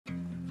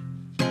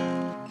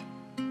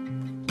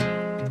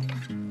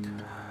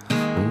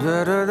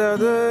Da da da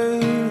da,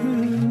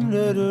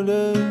 da da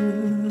da.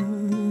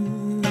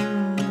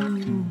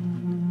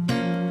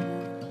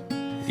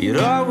 You'd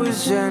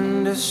always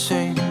end the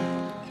same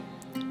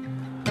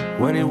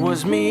when it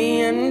was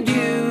me and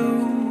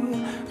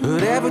you.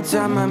 But every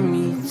time I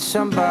meet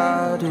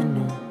somebody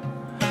new,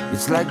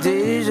 it's like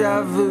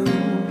deja vu.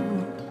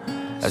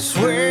 I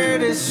swear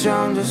they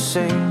sound the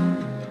same.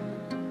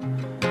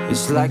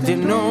 It's like they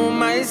know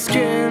my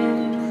skin.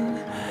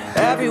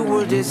 Every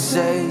word they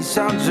say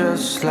sounds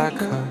just like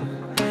her,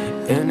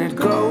 and it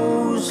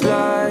goes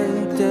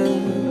like this.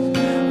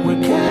 We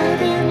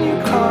get in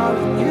your car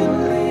and you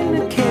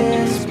lean a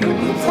kiss.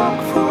 We talk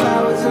for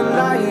hours and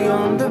lie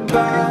on the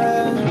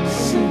back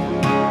seat.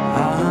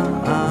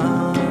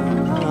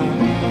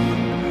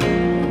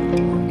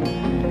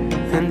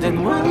 And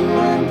then one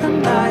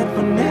random night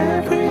when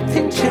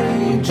everything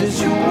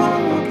changes, you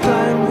won't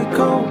reply and we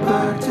go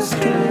back to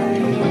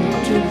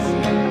strangers.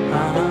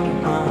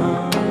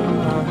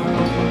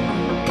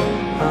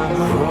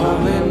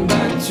 Crawling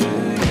back to you.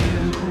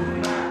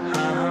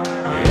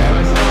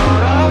 Never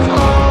thought of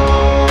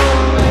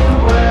going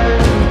when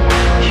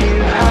you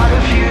had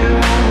a view,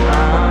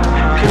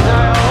 'cause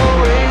I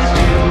always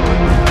do.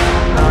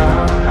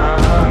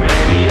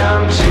 Maybe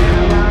I'm too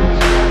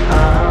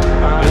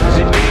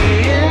busy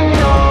being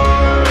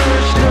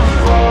yours to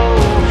fall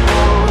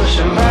for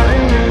somebody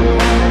new.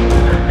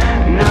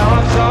 Now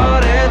I've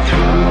thought it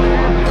through,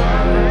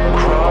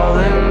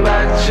 crawling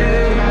back to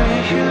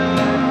you.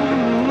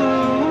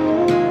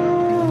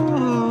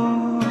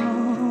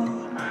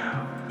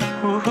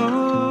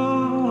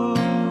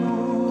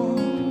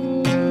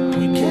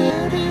 We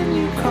get in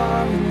your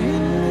car and you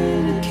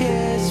lean a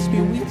kiss me.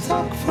 We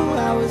talk for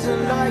hours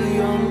and lie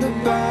on the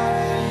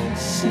back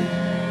seat.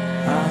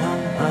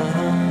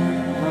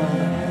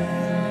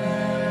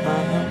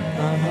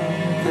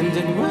 And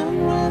then one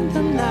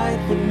random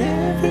night when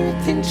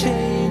everything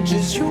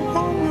changes, you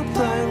won't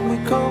reply and we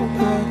go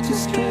back to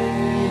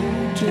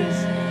strangers.